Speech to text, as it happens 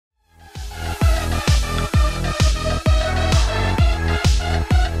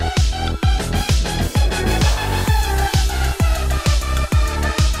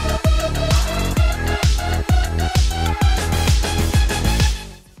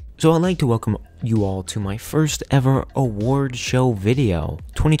So I'd like to welcome you all to my first ever award show video.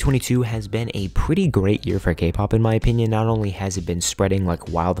 2022 has been a pretty great year for K-pop in my opinion. Not only has it been spreading like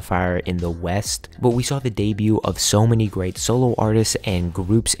wildfire in the West, but we saw the debut of so many great solo artists and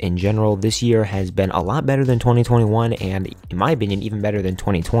groups in general. This year has been a lot better than 2021 and in my opinion even better than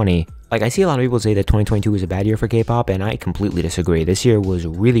 2020. Like I see a lot of people say that 2022 was a bad year for K-pop and I completely disagree. This year was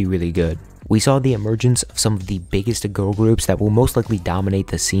really good. We saw the emergence of some of the biggest girl groups that will most likely dominate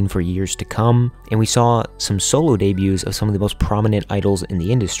the scene for years to come, and we saw some solo debuts of some of the most prominent idols in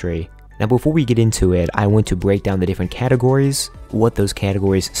the industry. Now before we get into it, I want to break down the different categories, what those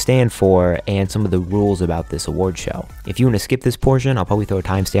categories stand for, and some of the rules about this award show. If you want to skip this portion, I'll probably throw a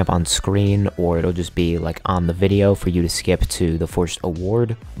timestamp on screen, or it'll just be like on the video for you to skip to the first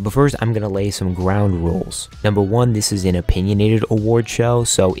award. But first, I'm going to lay some ground rules. Number one, this is an opinionated award show,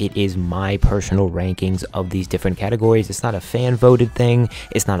 so it is my personal rankings of these different categories. It's not a fan voted thing,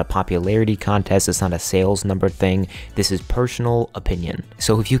 it's not a popularity contest, it's not a sales number thing. This is personal opinion.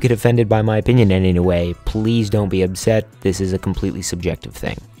 So if you get offended by my opinion in any way, please don't be upset. This is a completely subjective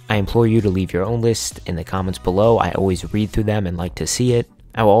thing. I implore you to leave your own list in the comments below. I always read through them and like to see it.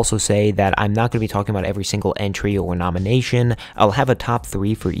 I will also say that I'm not going to be talking about every single entry or nomination. I'll have a top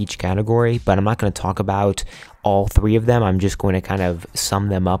 3 for each category, but I'm not going to talk about all 3 of them. I'm just going to kind of sum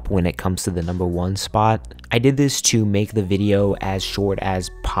them up when it comes to the number 1 spot. I did this to make the video as short as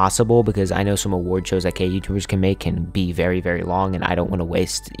possible because I know some award shows that K-YouTubers can make can be very long and I don't want to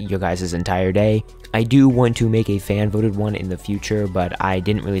waste your guys' entire day. I do want to make a fan voted one in the future, but I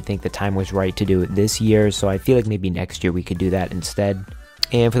didn't really think the time was right to do it this year, so I feel like maybe next year we could do that instead.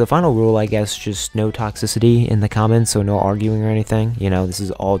 And for the final rule, I guess just no toxicity in the comments, so no arguing or anything. You know, this is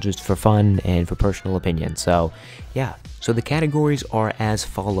all just for fun and for personal opinion. So, yeah. So the categories are as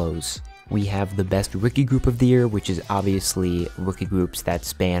follows. We have the best rookie group of the year, which is obviously rookie groups that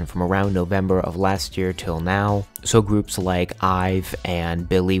span from around November of last year till now. So groups like IVE and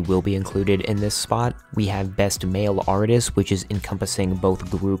Billy will be included in this spot. We have best male artist, which is encompassing both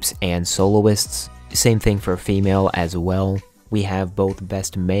groups and soloists. Same thing for female as well. We have both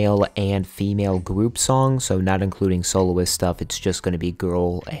best male and female group songs, so not including soloist stuff, it's just going to be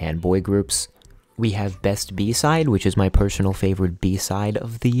girl and boy groups. We have best B-side, which is my personal favorite B-side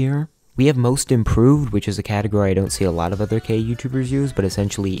of the year. We have most improved, which is a category I don't see a lot of other K-YouTubers use, but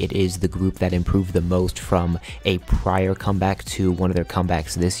essentially it is the group that improved the most from a prior comeback to one of their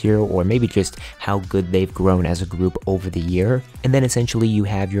comebacks this year, or maybe just how good they've grown as a group over the year. And then essentially you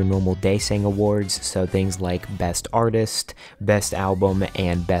have your normal Daesang awards, so things like best artist, best album,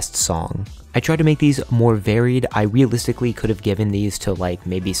 and best song. I tried to make these more varied. I realistically could have given these to like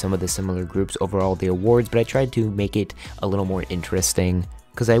maybe some of the similar groups overall the awards, but I tried to make it a little more interesting.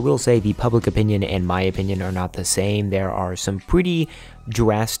 Because I will say the public opinion and my opinion are not the same. There are some pretty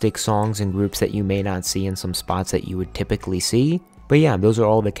drastic songs and groups that you may not see in some spots that you would typically see. But yeah, those are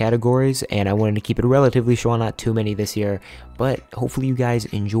all the categories, and I wanted to keep it relatively short, not too many this year. But hopefully you guys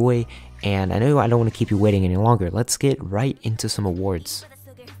enjoy, and I know I don't want to keep you waiting any longer. Let's get right into some awards.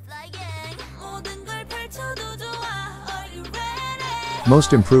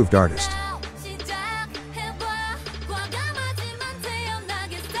 Most Improved Artist.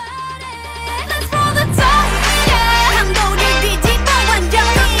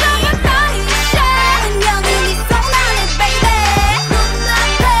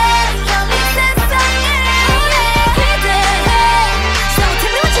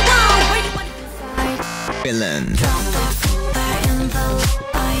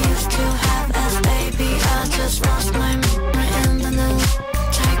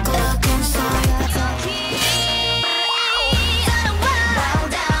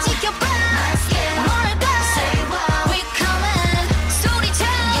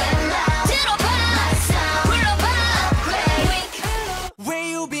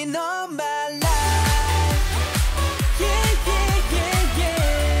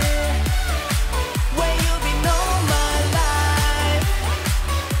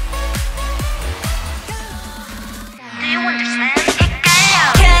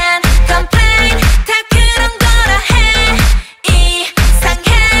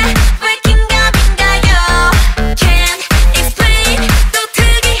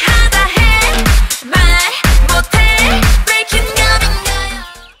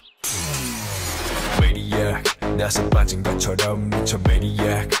 나서 빠진 것처럼 미쳐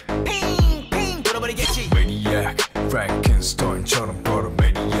매니악 핑핑 돌아버리겠지 매니악 프랭켄스타인처럼 걸어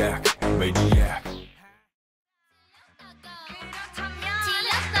매니악 매니악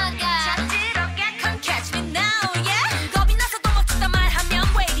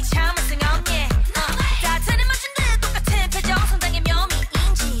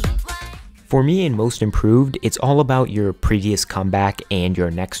For me in Most Improved, it's all about your previous comeback and your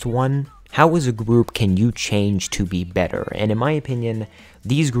next one. How as a group can you change to be better? And in my opinion,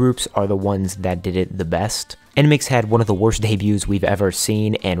 these groups are the ones that did it the best. NMIXX had one of the worst debuts we've ever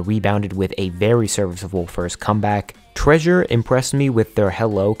seen and rebounded with a very serviceable first comeback. Treasure impressed me with their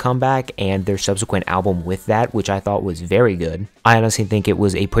Hello comeback and their subsequent album with that, which I thought was very good. I honestly think it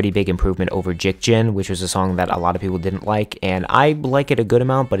was a pretty big improvement over Jikjin, which was a song that a lot of people didn't like, and I like it a good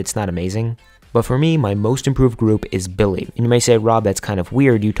amount, but it's not amazing. But for me, my most improved group is Billy. And you may say, Rob, that's kind of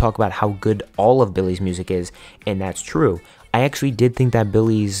weird. You talk about how good all of Billy's music is, and that's true. I actually did think that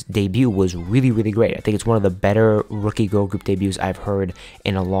Billy's debut was really, really great. I think it's one of the better rookie girl group debuts I've heard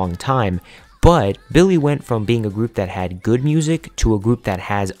in a long time. But Billy went from being a group that had good music to a group that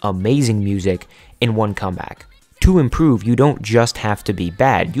has amazing music in one comeback. To improve, you don't just have to be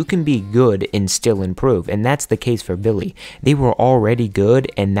bad. You can be good and still improve, and that's the case for Billy. They were already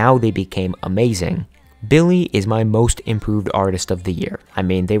good, and now they became amazing. Billy is my most improved artist of the year. I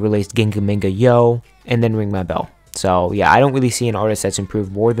mean, they released Ginga Minga Yo, and then Ring My Bell. So yeah, I don't really see an artist that's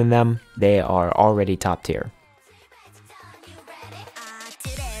improved more than them. They are already top tier.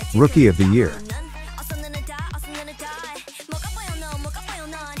 Rookie of the Year.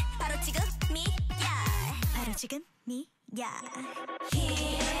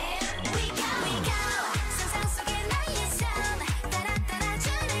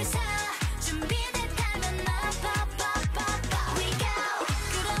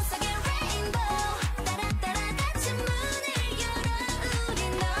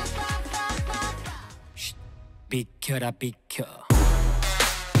 비켜라 비켜.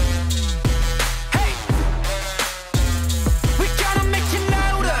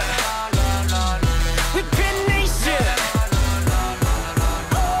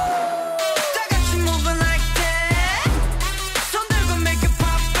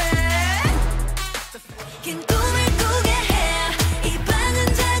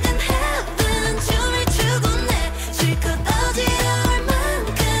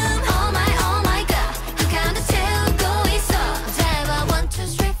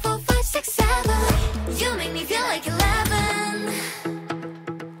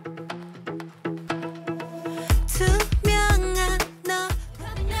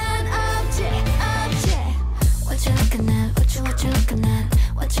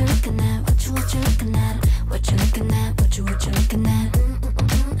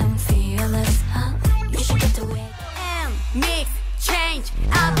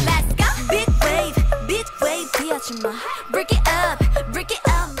 Break it up, break it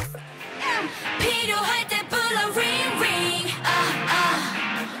up. 필요할 때 불러 ring ring,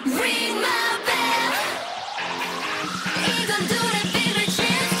 ring my bell. 이건 둘의 비밀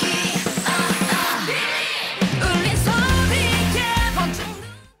지키, 울린 소리에 번쩍.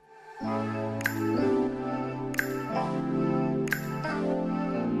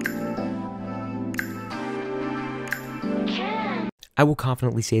 I will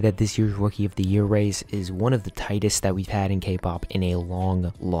confidently say that this year's Rookie of the Year race is one of the tightest that we've had in K-pop in a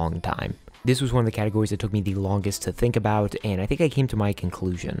long, long time. This was one of the categories that took me the longest to think about, and I think I came to my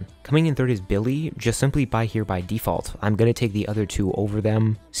conclusion. Coming in third is Billy, just simply by default. I'm going to take the other two over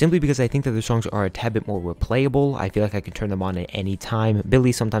them, simply because I think that their songs are a tad bit more replayable. I feel like I can turn them on at any time.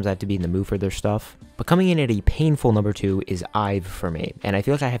 Billy, sometimes I have to be in the mood for their stuff. But coming in at a painful number 2 is IVE for me, and I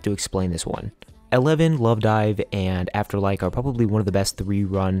feel like I have to explain this one. 11, Love Dive, and After Like are probably one of the best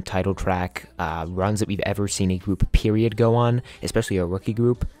 3-run title track runs that we've ever seen a group period go on, especially a rookie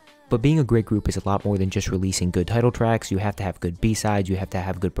group. But being a great group is a lot more than just releasing good title tracks. You have to have good B-sides, you have to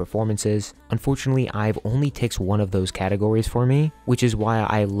have good performances. Unfortunately, IVE only ticks one of those categories for me, which is why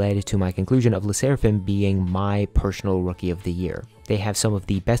I led to my conclusion of LE SSERAFIM being my personal Rookie of the Year. They have some of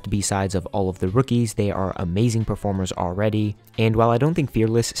the best B-sides of all of the rookies, they are amazing performers already, and while I don't think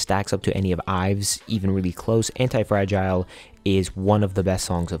Fearless stacks up to any of IVE's, even really close, Anti-Fragile is one of the best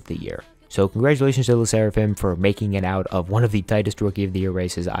songs of the year. So congratulations to LE SSERAFIM for making it out of one of the tightest Rookie of the Year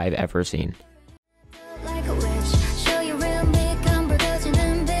races I've ever seen.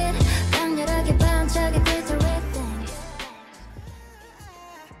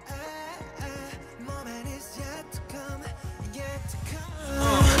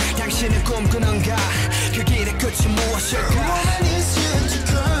 당신은 꿈꾸는가 그 길의 끝이 무엇일까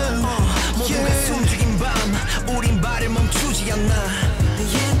모두가 숨죽인 밤 우린 발을 멈추지 않나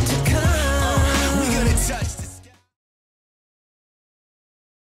We're gonna touch the sky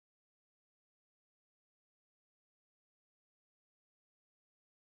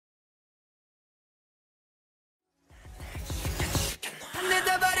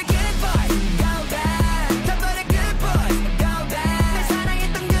내가 버린 good boys go back 다 버린 good boys go back 내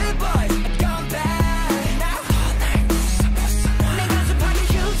사랑했던 good boys go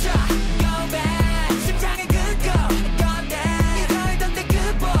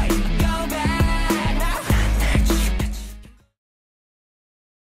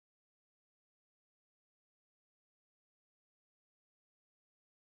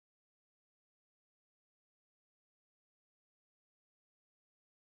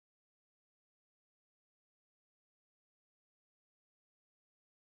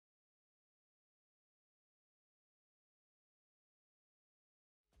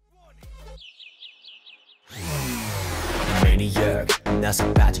maniac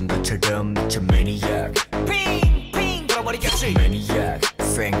나서 빠진 것처럼 미쳐 maniac 핑핑 돌아버리겠지 maniac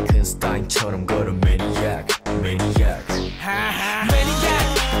프랭켄스타인처럼 걸어 maniac maniac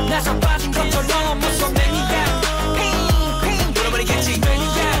maniac 나서 빠진 것처럼 무서 maniac 핑핑 돌아버리겠지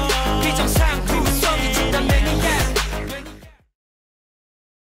maniac 비정상 비무성이 진단 maniac.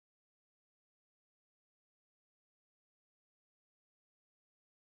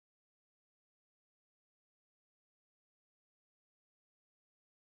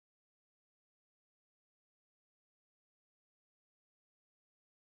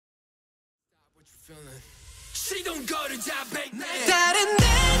 She don't go to job bank 다른 데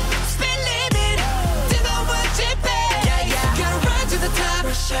speed limit 뜨거운 집에 Gotta run to the top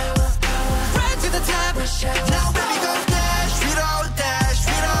Run to the top Now baby go dash we don't dash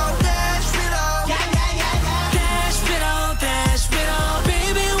we don't dash we don't Dash we don't dash we don't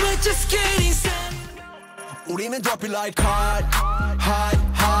Baby we're just getting started 우리는 drop it like hot hot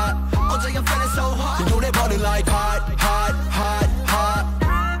hot 어제 I'm feeling so hot 이 노래 버리 like hot hot hot hot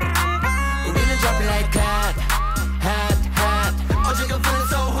우리는 drop it like hot hot hot 어제 I'm feeling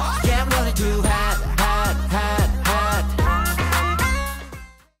so hot Yeah I'm running too hot hot hot hot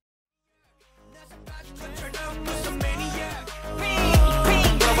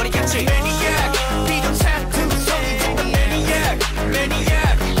너버리겠지 maniac 비정상 두성이 진짜 maniac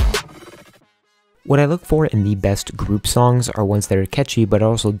maniac. What I look for in the best group songs are ones that are catchy but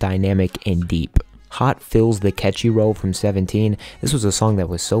also dynamic and deep. Hot fills the catchy role from 17. This was a song that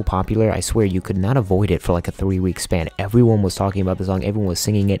was so popular, I swear you could not avoid it for like a 3-week span. Everyone was talking about the song, everyone was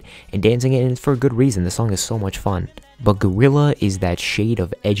singing it and dancing it, and it's for a good reason. The song is so much fun. But Gorilla is that shade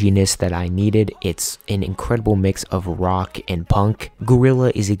of edginess that I needed. It's an incredible mix of rock and punk.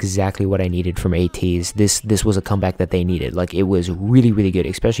 Gorilla is exactly what I needed from ATEEZ. This was a comeback that they needed. Like, it was really, really good,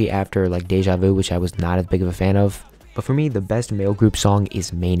 especially after like Deja Vu, which I was not as big of a fan of. But for me, the best male group song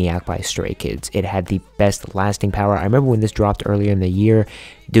is Maniac by Stray Kids. It had the best lasting power. I remember when this dropped earlier in the year,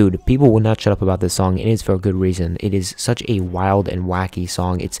 dude, people would not shut up about this song, and it's for a good reason. It is such a wild and wacky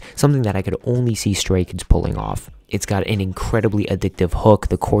song. It's something that I could only see Stray Kids pulling off. It's got an incredibly addictive hook,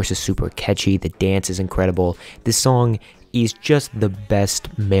 the chorus is super catchy, the dance is incredible. This song is just the best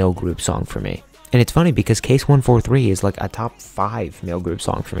male group song for me. And it's funny because Case 143 is like a top 5 male group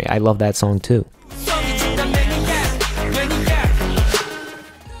song for me. I love that song too.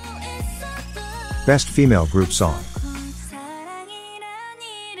 Best female group song.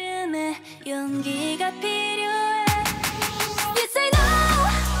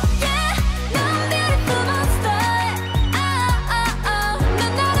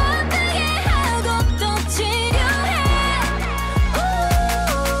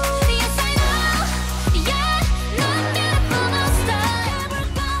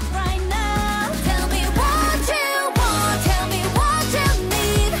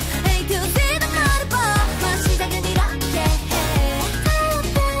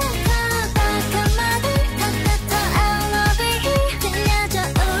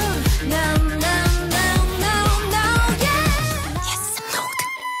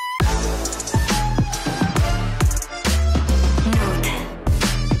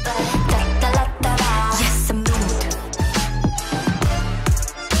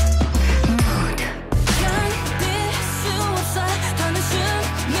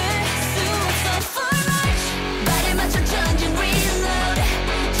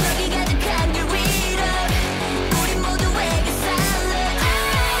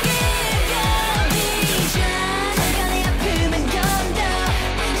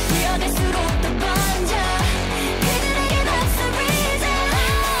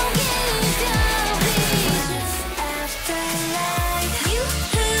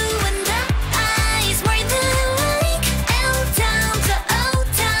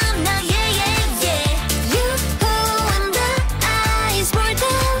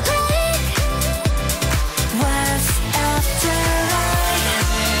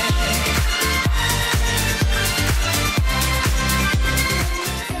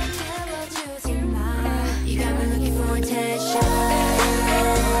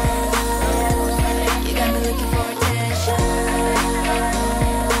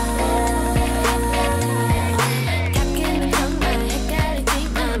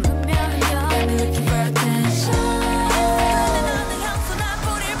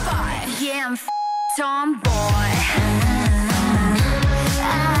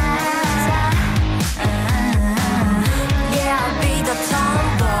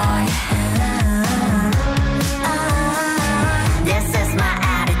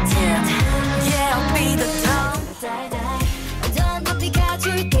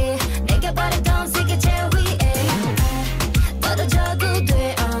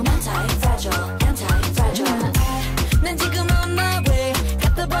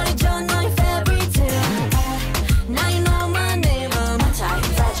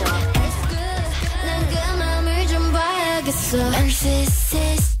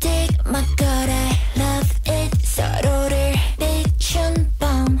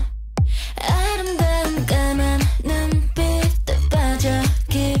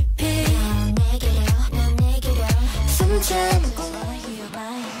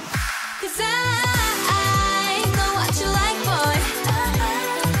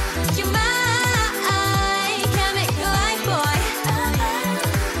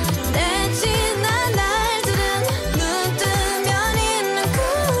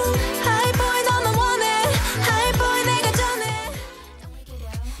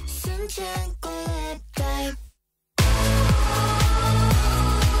 There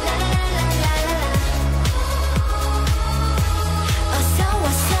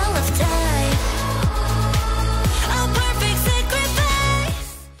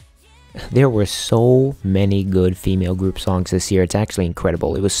were so many good female group songs this year, it's actually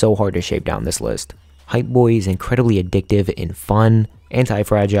incredible. It was so hard to shape down this list. Hype Boy is incredibly addictive and fun.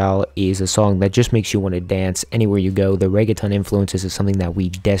 Anti-Fragile is a song that just makes you want to dance anywhere you go. The reggaeton influences is something that we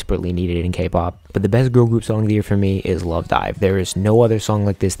desperately needed in K-pop. But the best girl group song of the year for me is Love Dive. There is no other song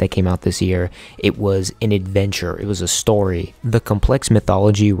like this that came out this year. It was an adventure. It was a story. The complex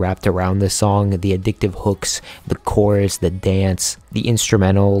mythology wrapped around this song, the addictive hooks, the chorus, the dance, the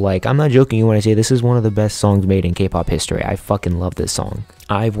instrumental. Like, I'm not joking when I say this is one of the best songs made in K-pop history. I fucking love this song.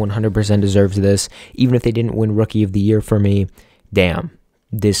 IVE 100% deserves this, even if they didn't win Rookie of the Year for me. Damn,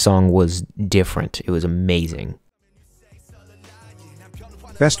 this song was different. It was amazing.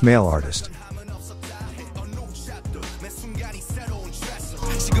 Best Male Artist.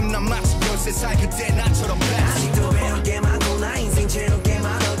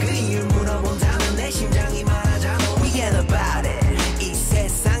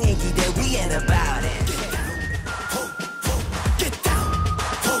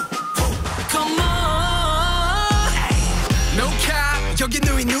 여기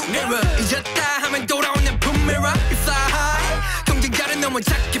누이 new era 잊었다 하면 돌아오는 boomerang You fly high 경쟁자는 너무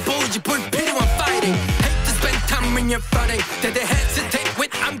작게 보이지 불필요한 fighting Hate to spend time when you're fighting That they hesitate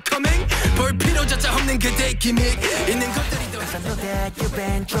when I'm coming 볼 필요조차 없는 그대의 기믹 있는 것들이 더 I know that you've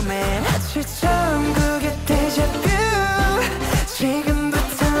been dreaming 마치 천국의 데자뷰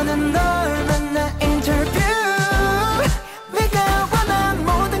지금부터는 널 만나 인터뷰 네가 원한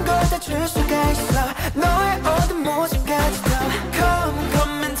모든 걸 다 줄 수가 있어 너의 어두운 모습까지 다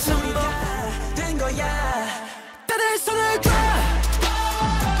다들 손을 줘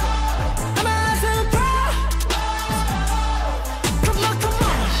I'm pro Come on come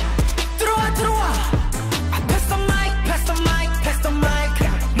on 들어와 들어와 I pass the mic pass the mic pass the mic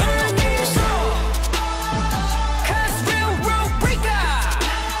널 위해서 Cause real Rica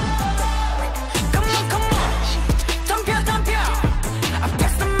Come on 덤벼 덤벼 I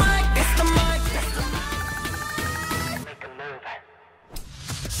pass the mic pass the mic Make a move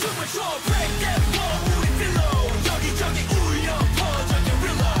춤을 춰 break that wall 우리 pillow 여기저기 울려 퍼져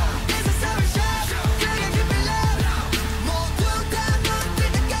guerrilla 이 세상을 shout 그게 기밀로 모두 다 눈뜰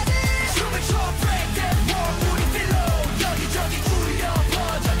때까지 춤을 춰 break that wall 우리 pillow 여기저기 울려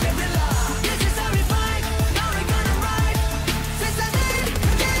퍼져 guerrilla 이 세상을 fight now we're gonna ride 세상을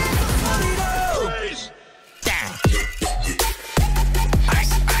깨 소리로 Down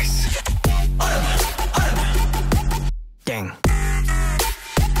Ice ice 얼음 얼음 Dang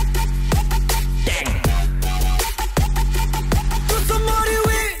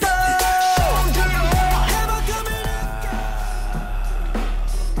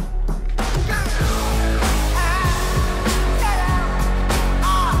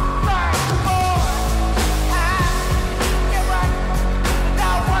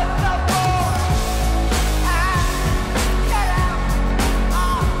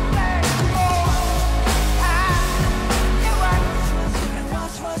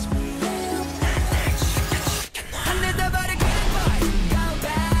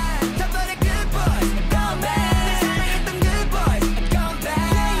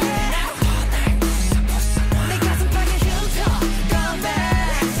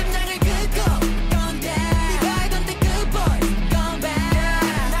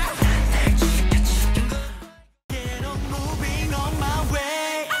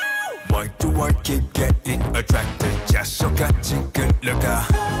keep getting attracted 자석같이 끌려가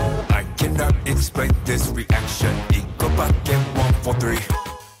I cannot explain this reaction 이거밖에 1, 4, 3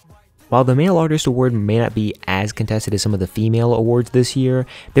 While the Male Artist Award may not be as contested as some of the female awards this year,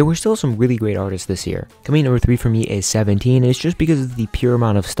 there were still some really great artists this year. Coming in number 3 for me is 17, and it's just because of the pure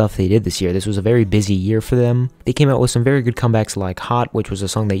amount of stuff they did this year. This was a very busy year for them. They came out with some very good comebacks like Hot, which was a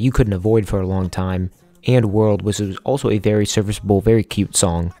song that you couldn't avoid for a long time, and World, which was also a very serviceable, very cute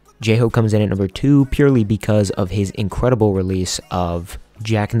song. J-Hope comes in at number 2 purely because of his incredible release of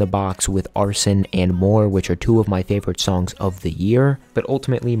Jack in the Box with Arson and More, which are 2 of my favorite songs of the year. But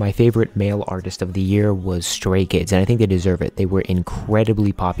ultimately, my favorite male artist of the year was Stray Kids, and I think they deserve it. They were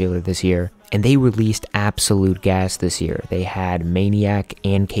incredibly popular this year, and they released absolute gas this year. They had Maniac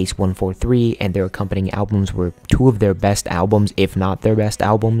and Case 143, and their accompanying albums were 2 of their best albums, if not their best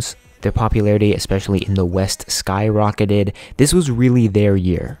albums. Their popularity, especially in the West, skyrocketed. This was really their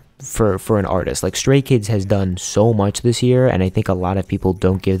year for an artist. Like, Stray Kids has done so much this year, and I think a lot of people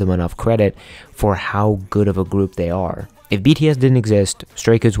don't give them enough credit for how good of a group they are. If BTS didn't exist,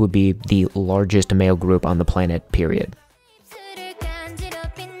 Stray Kids would be the largest male group on the planet, period.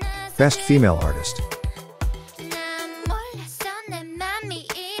 Best female artist.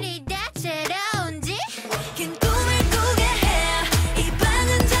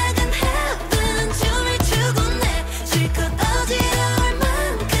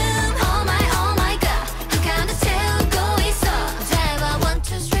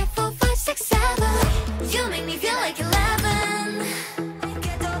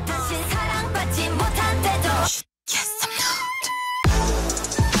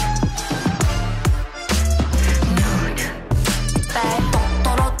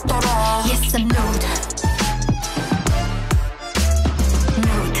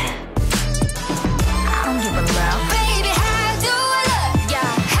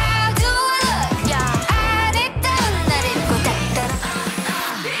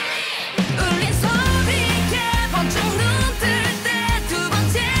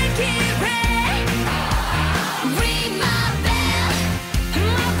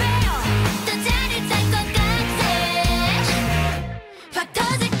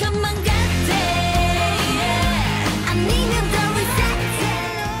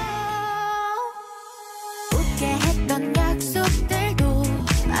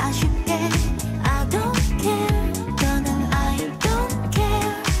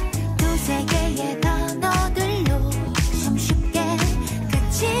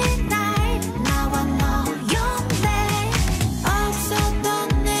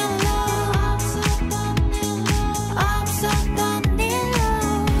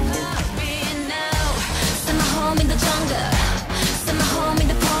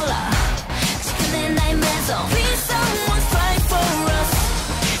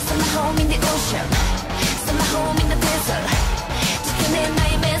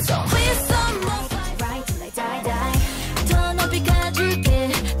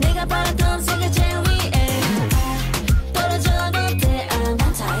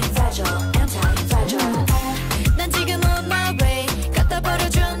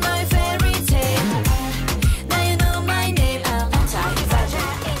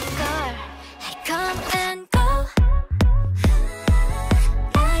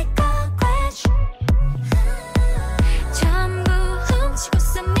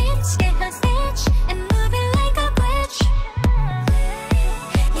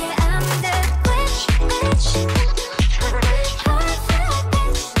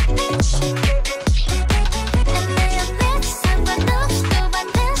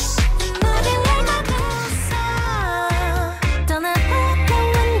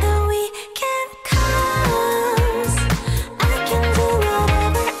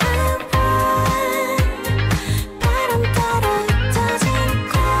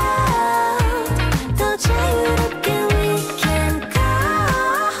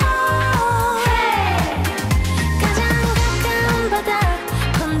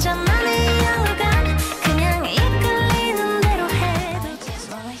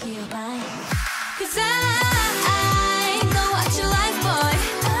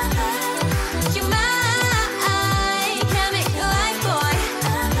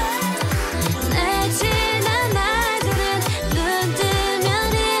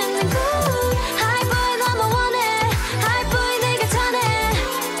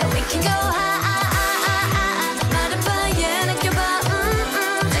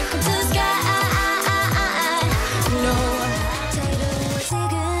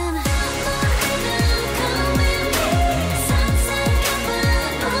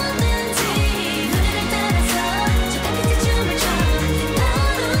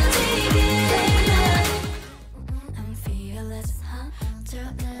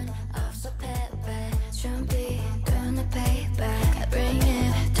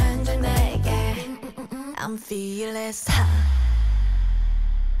 I'm fearless.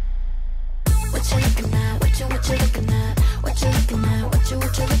 What you looking at? What you looking at? What you looking at? What you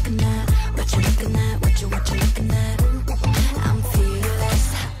looking at? What you looking at? What you looking at? I'm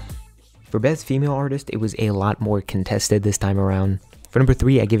fearless. For Best Female Artist, it was a lot more contested this time around. For number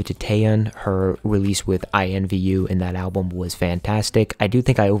 3, I give it to Taeyeon. Her release with I Envy You and that album was fantastic. I do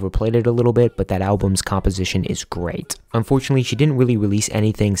think I overplayed it a little bit, but that album's composition is great. Unfortunately, she didn't really release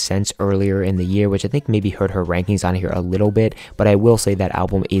anything since earlier in the year, which I think maybe hurt her rankings on here a little bit, but I will say that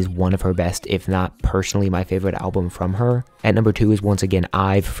album is one of her best, if not personally my favorite album from her. At number 2 is once again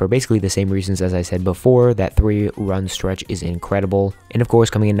IVE, for basically the same reasons as I said before. That 3-run stretch is incredible. And of course,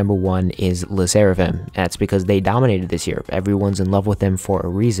 coming in number 1 is LE SSERAFIM. That's because they dominated this year. Everyone's in love with them for a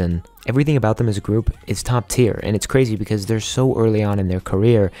reason. Everything about them as a group is top tier, and it's crazy because they're so early on in their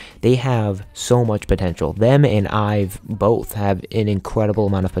career. They have so much potential. Them and IVE both have an incredible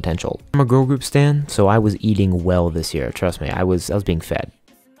amount of potential. I'm a girl group stan, so I was eating well this year. Trust me, I was being fed.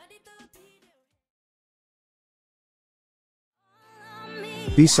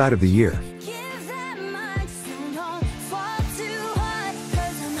 B-side of the year.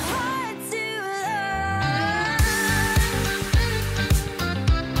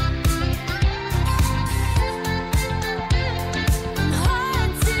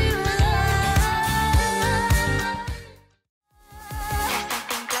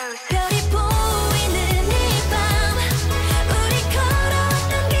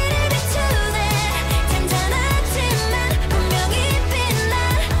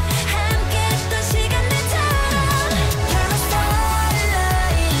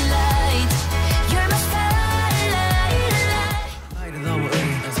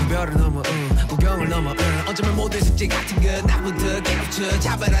 어쩌면 모든 숙제 같은 건 나부터 깨우쳐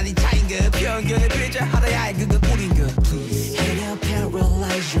잡아라니 차인 것 편견의 필자 하나야 그건 우린 것 Help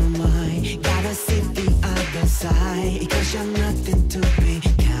paralyze your mind Gotta see the other side Because you're nothing to be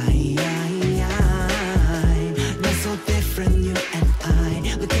kind Not so different you and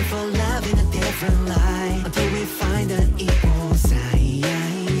I Looking for love in a different light Until we find an equal side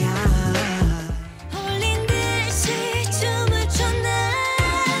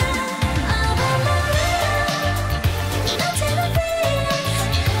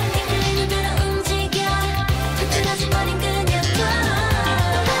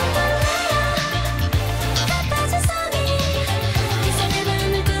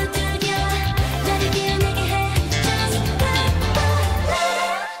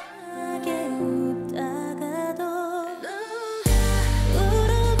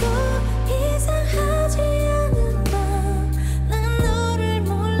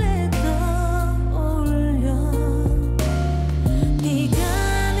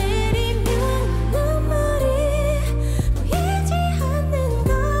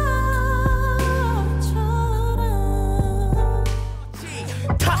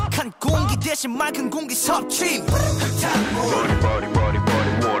맑은 공기 섭취 머리 water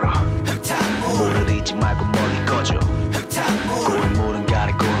물을 잊지 말고 멀리 꺼져 고인 물은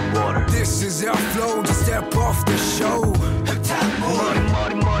가리 고인 water This is our flow, just step off the show 머리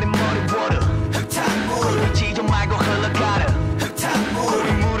water 고인 지져 말고 흘러가라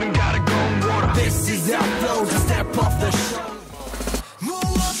고인 물은 가리 고인 water This is our flow, just step off the show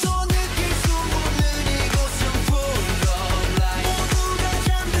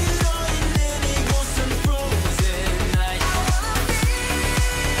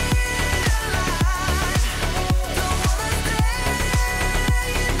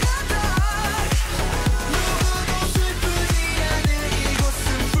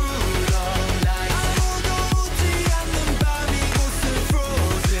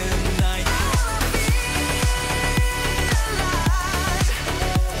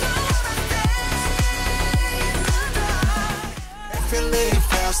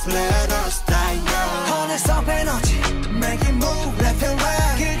Let us die young 어느새 에너지 Make it move left and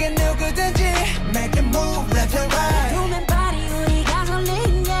right 그게 누구든지 Make it move left and right 보면 party 우리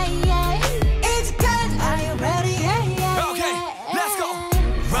가솔린 yeah yeah It's time Are you ready yeah yeah Okay let's go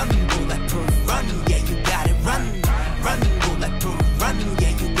Run bulletproof run yeah you got it run Run bulletproof run yeah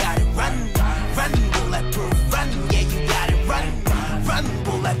you got it run Run bulletproof run yeah you got it run Run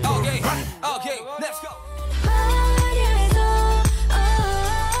bulletproof run Okay let's go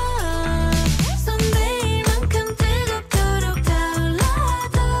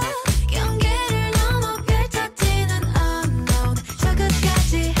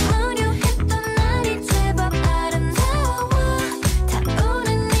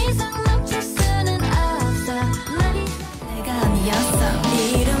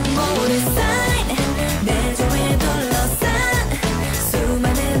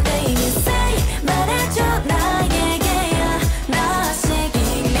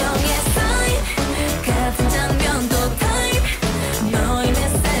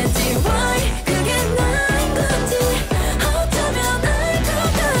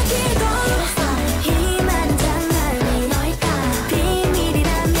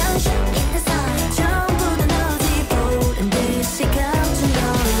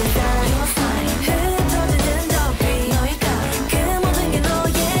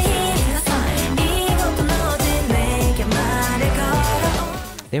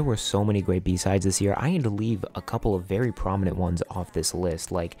There were so many great B-sides this year. I had to leave a couple of very prominent ones off this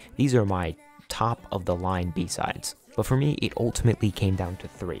list. Like, these are my top of the line B-sides. But for me, it ultimately came down to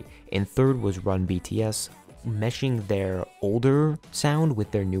 3. And third was Run BTS, meshing their older sound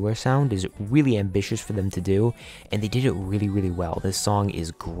with their newer sound is really ambitious for them to do, and they did it really, really well. This song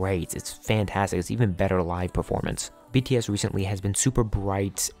is great. It's fantastic. It's even better live performance. BTS recently has been super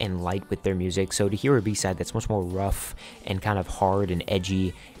bright and light with their music, so to hear a B-side that's much more rough and kind of hard and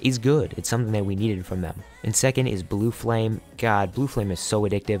edgy is good. It's something that we needed from them. And second is Blue Flame. God, Blue Flame is so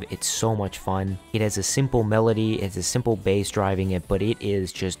addictive. It's so much fun. It has a simple melody, it's a simple bass driving it, but it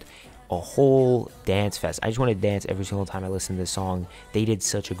is just a whole dance fest. I just want to dance every single time I listen to this song. They did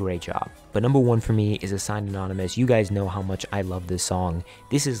such a great job. But number one for me is Assigned Anonymous. You guys know how much I love this song.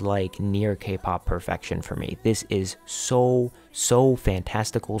 This is like near K-pop perfection for me. This is so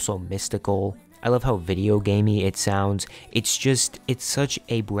fantastical, so mystical. I love how video gamey it sounds. It's such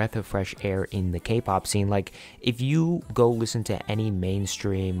a breath of fresh air in the K-pop scene. Like, if you go listen to any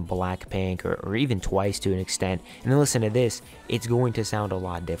mainstream Blackpink or even Twice to an extent, and then listen to this, it's going to sound a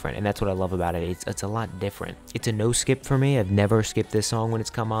lot different, and that's what I love about it. It's a lot different. It's a no skip for me. I've never skipped this song when it's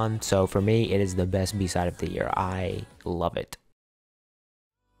come on, so for me, it is the best B-side of the year. I love it.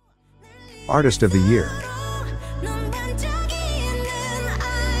 Artist of the Year.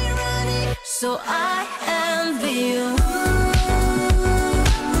 So I envy you.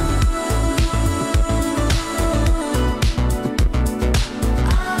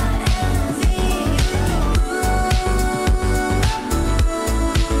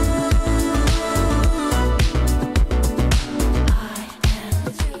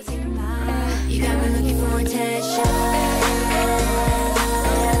 You got me looking for attention.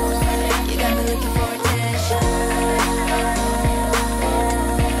 You got me looking for attention.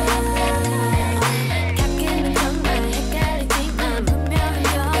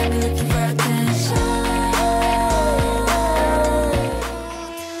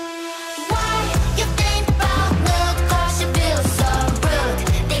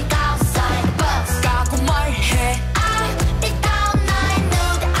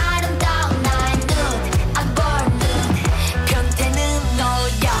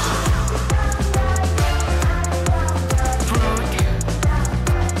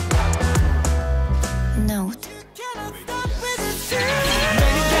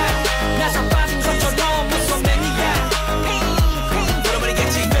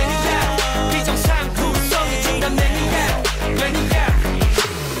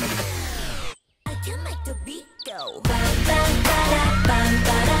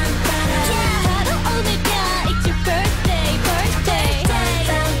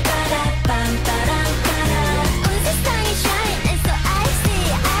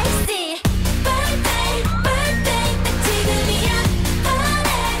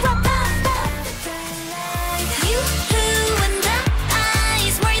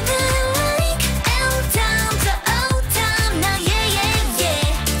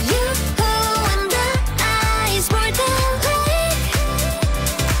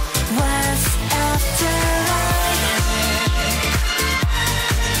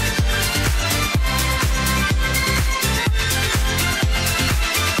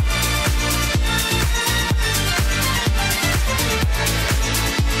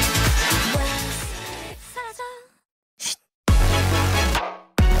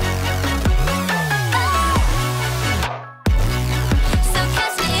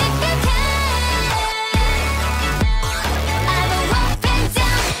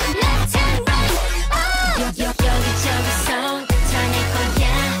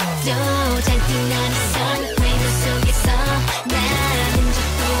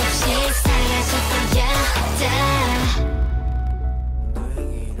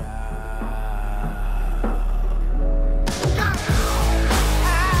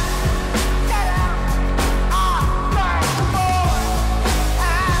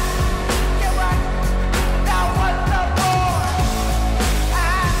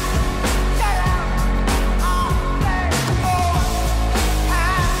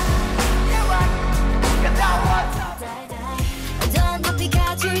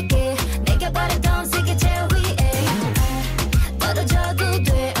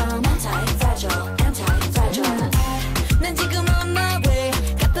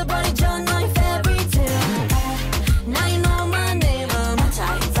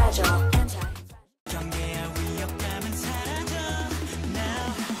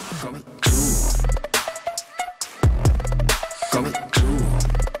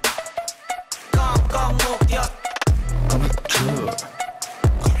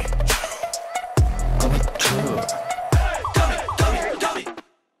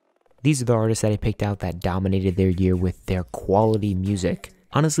 These are the artists that I picked out that dominated their year with their quality music.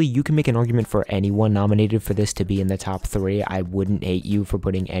 Honestly, you can make an argument for anyone nominated for this to be in the top 3. I wouldn't hate you for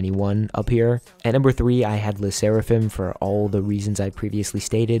putting anyone up here. At number 3, I had Le Sserafim for all the reasons I previously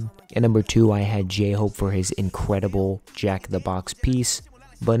stated. At number 2, I had J-Hope for his incredible Jack in the Box piece.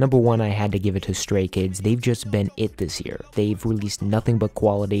 But number 1, I had to give it to Stray Kids. They've just been it this year. They've released nothing but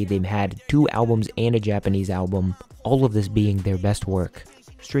quality. They've had 2 albums and a Japanese album, all of this being their best work.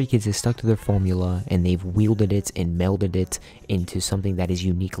 Stray Kids has stuck to their formula, and they've wielded it and melded it into something that is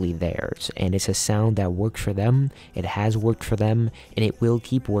uniquely theirs. And it's a sound that works for them, it has worked for them, and it will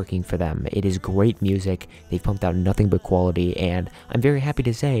keep working for them. It is great music, they've pumped out nothing but quality, and I'm very happy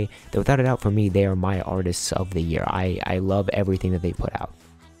to say that without a doubt for me, they are my artists of the year. I love everything that they put out.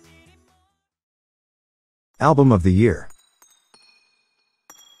 Album of the year.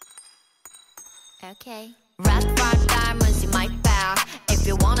 Okay. Red rock diamonds in my bag. If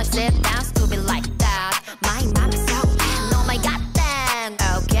you wanna sit down, to be like that. My mom is so oh my god damn.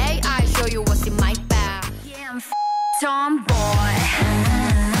 Okay, I'll show you what's in my bag. Yeah, I'm tomboy.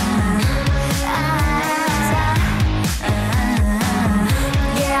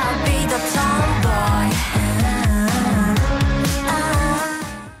 Yeah, I'll be the tomboy.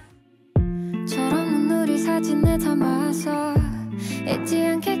 저런 우리 사진에 담아서 잊지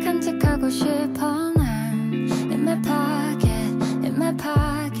않게 간직하고 싶어. In my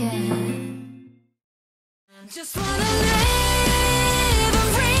pocket. Just wanna live a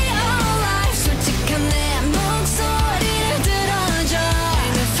real life. 솔직한 내 목소리를 들어줘.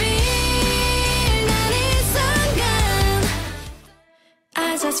 I feel 난 이 순간. I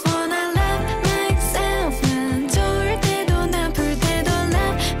just wanna love myself. 난 좋을 때도 나쁠 때도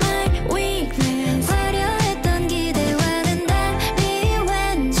love my weakness. 화려했던 기대와는 달리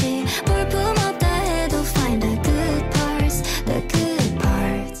왠지 볼품없다 해도 find the good parts, the good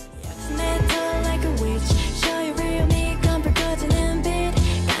parts. Metal like a witch, show you real me, 깜빡 꺼지는 빛,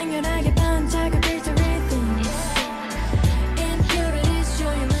 강렬하게 반짝여 filter rhythm. Impurities,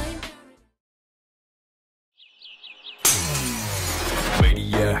 show you my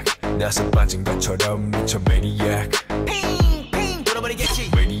Maniac, 나서 빠진 것처럼 미쳐 Maniac. 핑핑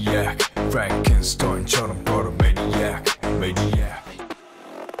돌아버리겠지. Maniac, Frankenstein처럼 걸어 Maniac, Maniac.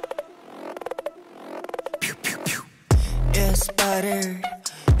 Yeah, spider,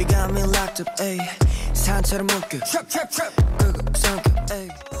 you got me locked up, ayy. 산처럼 묶여, trap, trap, trap. 끄고 삼켜, ayy.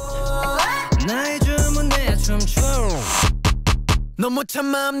 나의 춤은 내 춤춰. 넌 못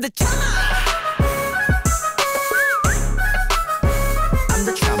참아, I'm the champ. I'm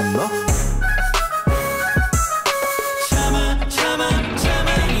the champ. 참아, 참아,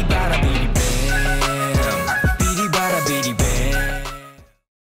 참아. 비리바라 비리뱀, 비리바라 비리뱀.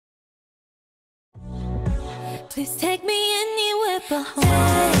 Please take me anywhere but home.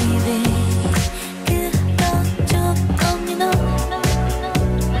 Baby, 그런 적 없니 너?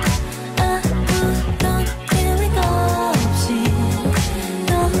 아무런 계획 없이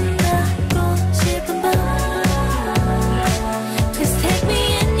떠나고 싶은 밤. Please take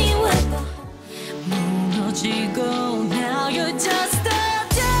me anywhere but home. 무너지고 now you're just a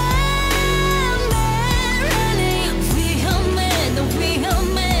damn man running. 위험해 너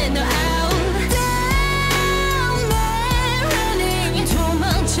위험해 너 out. Damn man running.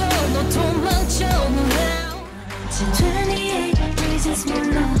 도망쳐 너 도망쳐 너 out. 28 reasons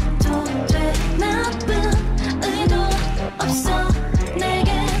몰라도 돼. 나쁜 의도 없어 내게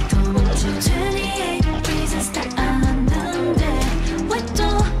도망쳐. 28 reasons 다 아는데 왜 또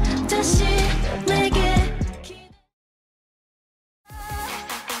다시 내게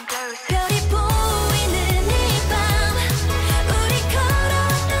별이 보이는 이 밤 우리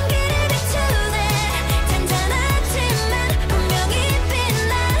걸어왔던 길을 비추네. 잔잔하지만 분명히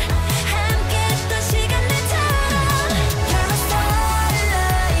빛나 함께 했던 시간들처럼. You're my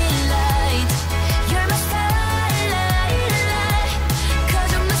starlight light. You're my starlight light. 'Cause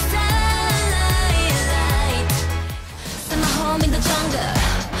you're my starlight light. Send my home in the jungle.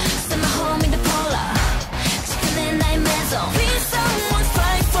 Send my home in the polar. 지켜내 나의 매점. Please someone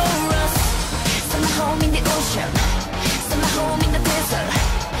fight for us. Send my home in the ocean. Send my home in the desert.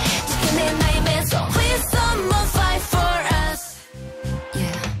 지켜내 나의 매점. Please someone fight for us.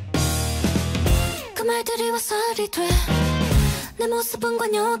 Yeah. 그 말들이 와설이 돼. 내 모습은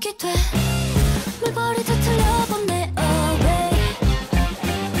관역이 돼. 물벌이 다 틀려본 내 away.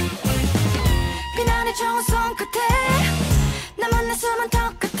 비난의 좋은 손끝에 나만 내 숨은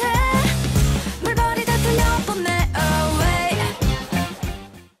턱 끝에. 물벌이 다 틀려본 내 away.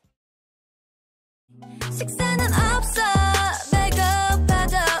 식사는 없어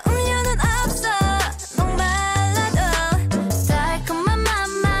배고파도 음료는 없어 목말라도 달콤한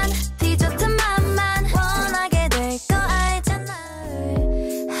맛만 디저트 맛만 원하게 될 거 알잖아.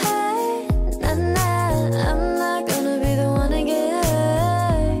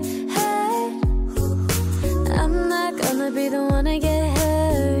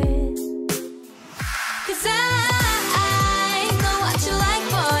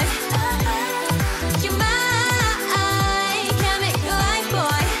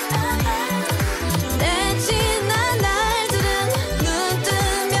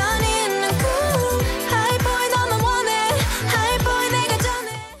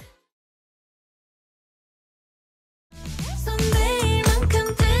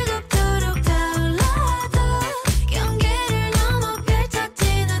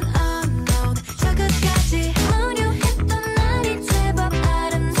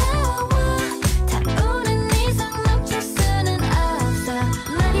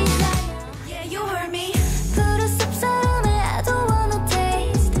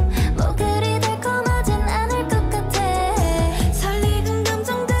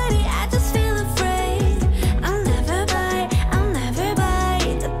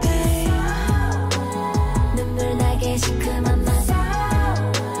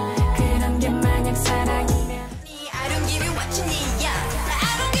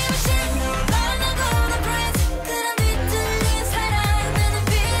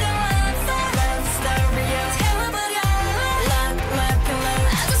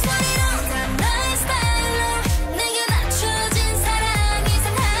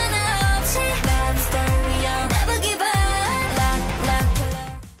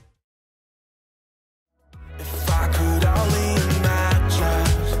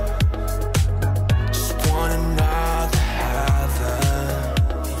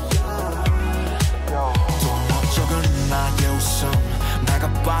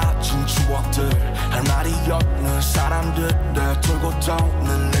 사람들의 돌고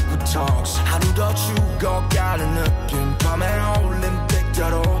도는 liquid talks 하루 더 죽어가는 느낌 밤에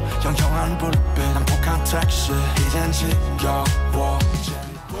올림픽대로 영영한 불빛 난폭한 택시 이젠 지겨워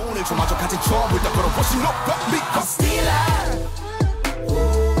오늘 조마저 가진 처음부터 걸어보신 높아 I'm still alive.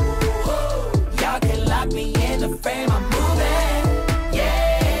 Y'all can lock me in the frame. I'm moving.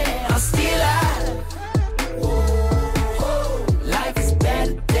 Yeah, I'm still alive. Life is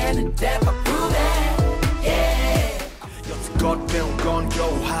better than the death. I'm proving. Yeah. 여태껏 배운 건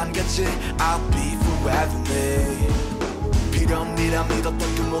겨우 한 가지 I'll be forever me 필연이라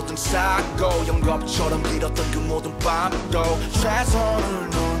믿었던 그 모든 사고 영겁처럼 길었던 그 모든 밤도 최선을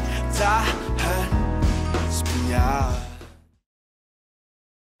넌 다해 스피냐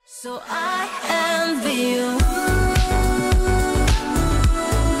So I envy you.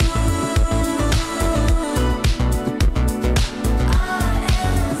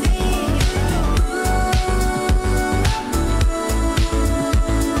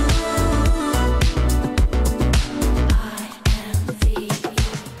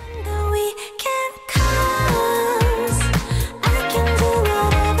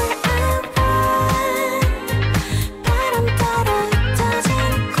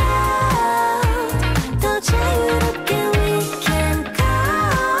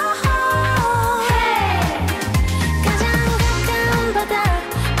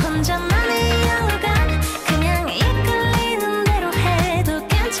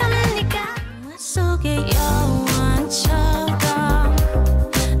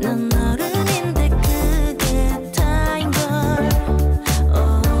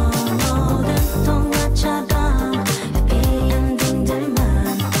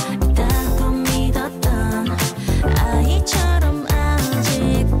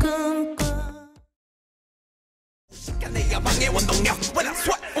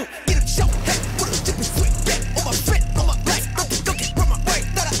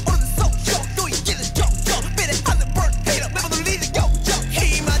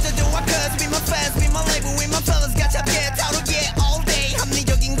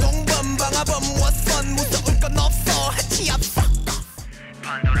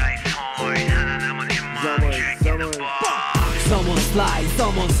 Someone's fly,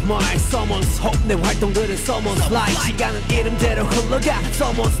 someone's smart, someone's hope 내 활동들은 someone's life 시간은 이름대로 흘러가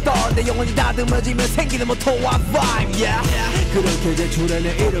Someone's star 내 영혼이 다듬어지면 생기는 모토와 vibe yeah. 그렇게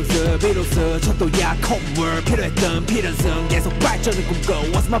제출해낸 이력서 비로소 첫도야 cold word 필요했던 필연성 계속 발전을 꿈꿔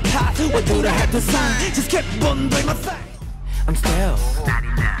What's my path? What do I have to sign? Just keep on doing my thing I'm still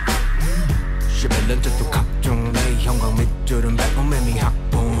 11년째 또 각종 내 형광 밑줄은 백번 매미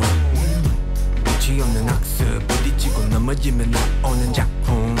학봉 끝이 없는 학습 부딪히고 넘어지면 나오는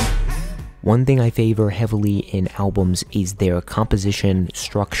작품 One thing I favor heavily in albums is their composition,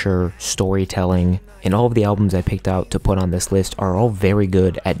 structure, storytelling, and all of the albums I picked out to put on this list are all very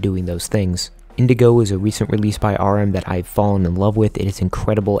good at doing those things. Indigo is a recent release by RM that I've fallen in love with. It is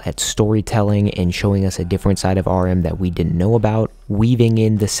incredible at storytelling and showing us a different side of RM that we didn't know about, weaving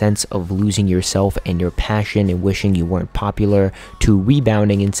in the sense of losing yourself and your passion and wishing you weren't popular, to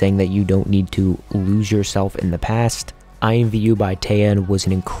rebounding and saying that you don't need to lose yourself in the past. I Envy You by Taejiu was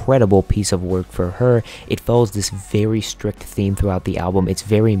an incredible piece of work for her. It follows this very strict theme throughout the album. It's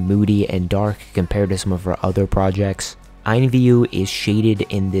very moody and dark compared to some of her other projects. I Envy You is shaded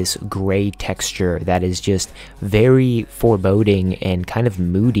in this gray texture that is just very foreboding and kind of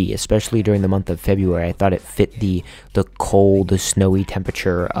moody, especially during the month of February. I thought it fit the cold, snowy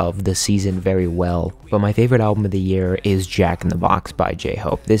temperature of the season very well. But my favorite album of the year is Jack in the Box by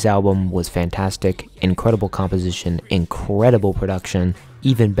J-Hope. This album was fantastic, incredible composition, incredible production,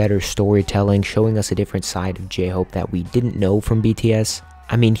 even better storytelling, showing us a different side of J-Hope that we didn't know from BTS.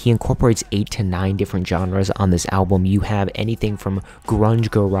 I mean, he incorporates 8 to 9 different genres on this album. You have anything from grunge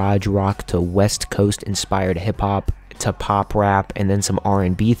garage rock to West Coast inspired hip-hop to pop rap, and then some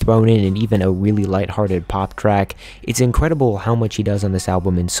R&B thrown in, and even a really lighthearted pop track. It's incredible how much he does on this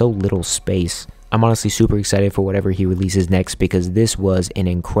album in so little space. I'm honestly super excited for whatever he releases next because this was an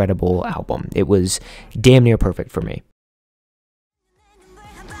incredible album. It was damn near perfect for me.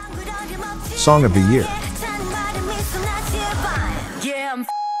 Song of the Year. Yeah, I'm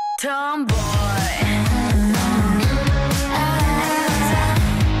tomboy.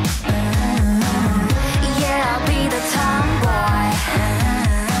 Yeah, I'll be the tomboy.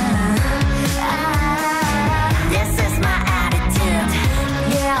 This is my attitude.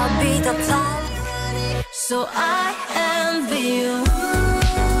 Yeah, I'll be the tomboy. So I envy you.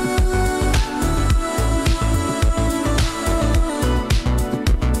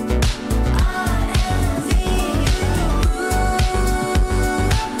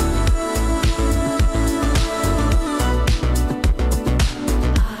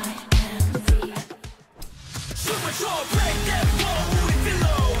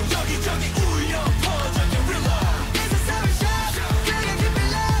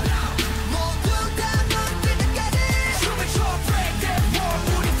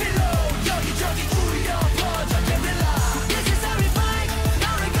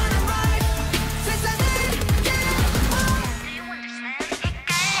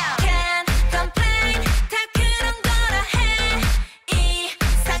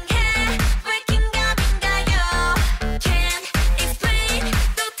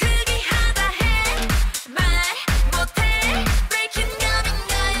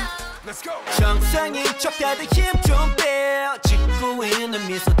 정상인 척 다들 힘 좀 빼. 짓고 있는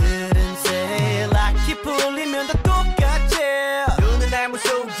미소들은 새 락이 풀리면 다 똑같지. 눈은 날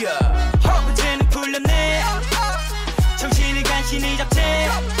무서워 허브제는 풀렸네. 정신을 간신히 잡채.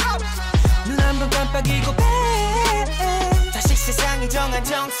 눈 한 번 깜빡이고 빼. 다시 세상이 정한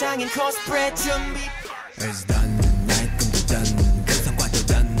정상인 코스프레 준비. It's done, 나의 꿈도 done, 그 성과도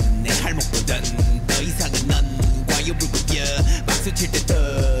done, 내 할목도 done. 더 이상은 넌 과유불급이야. 박수 칠 때 더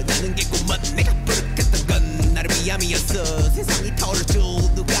나는 개꿈만. 내가 부르겠던 건 나를 위함이었어. 세상이 털어줘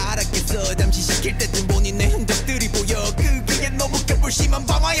누가 알았겠어. 잠시 시킬 때쯤 보니 내 흔적들이 보여. 그게 너무 끝불심한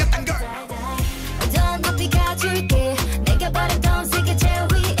방화였단 걸. 더 높이 가줄게. 내가 바랬던 세계 제일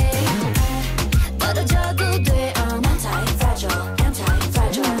위에 떨어져도 돼. I'm anti-fragile,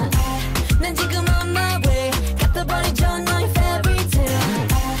 anti-fragile. 난 지금 on my way. 갚아버리죠 너의 fairy tale.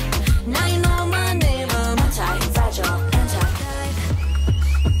 Now you know my name. I'm anti-fragile, anti-fragile.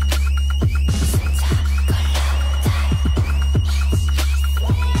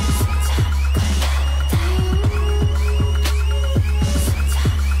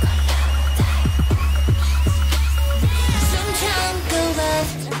 숨 참고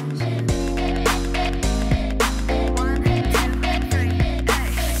left.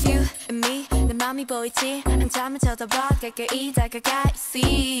 You and me, 내 맘이 보이지? 한참을 쳐다봐 가까이 다가가. You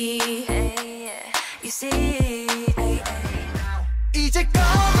see, you see. 이제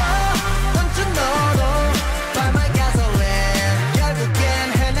꺼봐 던진 너로 발말 가솔린. 결국엔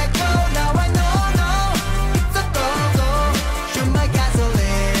해내고 Now I know 있었어도 You're my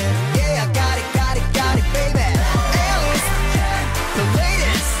gasoline. Yeah, I got it, baby. Alice, the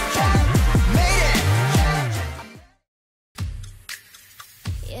latest, made it.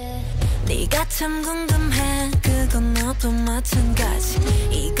 Yeah. 네가 참 궁금해. 그건 너도 마찬가지.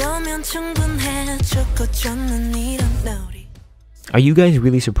 이거면 충분해. 좋고 좋는 이런 놀이. Are you guys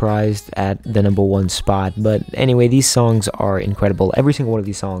really surprised at the #1 spot? But anyway, these songs are incredible. Every single one of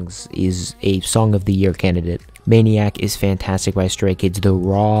these songs is a Song of the Year candidate. Maniac is fantastic by Stray Kids. The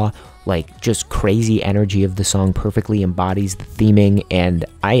raw, like, just crazy energy of the song perfectly embodies the theming, and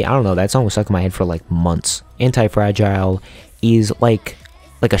I don't know, that song was stuck in my head for like months. Anti-Fragile is like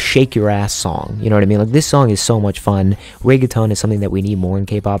a shake your ass song, you know what I mean? Like, this song is so much fun. Reggaeton is something that we need more in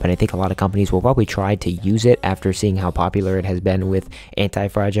K-pop, and I think a lot of companies will probably try to use it after seeing how popular it has been with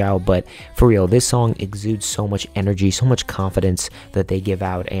Anti-Fragile. But for real, this song exudes so much energy, so much confidence that they give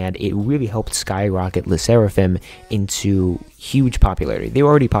out, and it really helped skyrocket Le Sserafim into huge popularity. They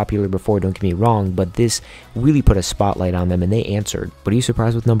were already popular before, don't get me wrong, but this really put a spotlight on them, and they answered. But are you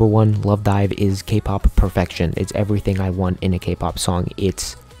surprised with #1? Love Dive is K-pop perfection. It's everything I want in a K-pop song.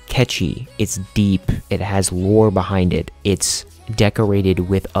 It's catchy, it's deep, it has lore behind it, it's decorated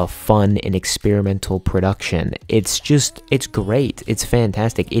with a fun and experimental production. It's great, it's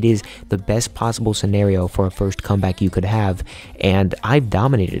fantastic. It is the best possible scenario for a first comeback you could have, and I've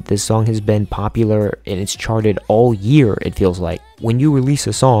dominated. This song has been popular and it's charted all year, it feels like. When you release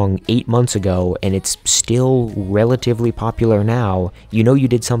a song 8 months ago and it's still relatively popular now, you know you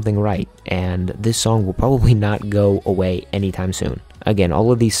did something right, and this song will probably not go away anytime soon. Again,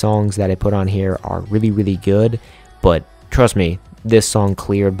 all of these songs that I put on here are really, really good, but trust me, this song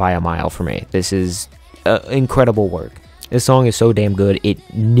cleared by a mile for me. This is incredible work. This song is so damn good, it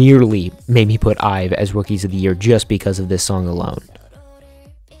nearly made me put IVE as Rookies of the Year just because of this song alone.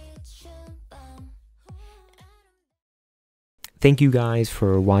 Thank you guys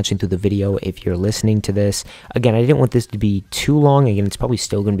for watching through the video. If you're listening to this, again, I didn't want this to be too long. Again, it's probably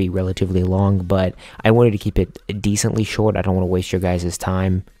still going to be relatively long, but I wanted to keep it decently short. I don't want to waste your guys'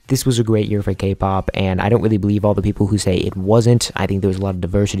 time. This was a great year for K-pop, and I don't really believe all the people who say it wasn't. I think there was a lot of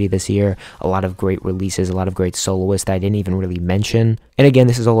diversity this year, a lot of great releases, a lot of great soloists that I didn't even really mention. And again,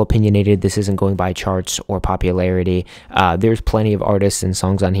 this is all opinionated. This isn't going by charts or popularity. There's plenty of artists and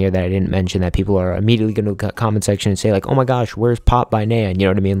songs on here that I didn't mention that people are immediately going to comment section and say like, "Oh my gosh, where's Pop by Nayeon?" You know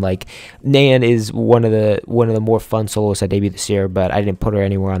what I mean? Like, Nayeon is one of the more fun soloists that debuted this year, but I didn't put her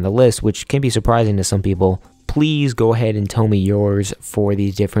anywhere on the list, which can be surprising to some people. Please go ahead and tell me yours for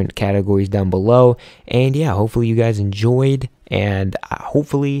these different categories down below. And yeah, hopefully you guys enjoyed, and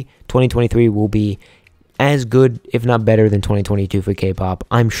hopefully 2023 will be as good, if not better, than 2022 for K-pop.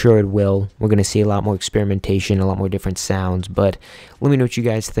 I'm sure it will. We're going to see a lot more experimentation, a lot more different sounds, but let me know what you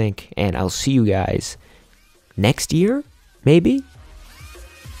guys think, and I'll see you guys next year, maybe?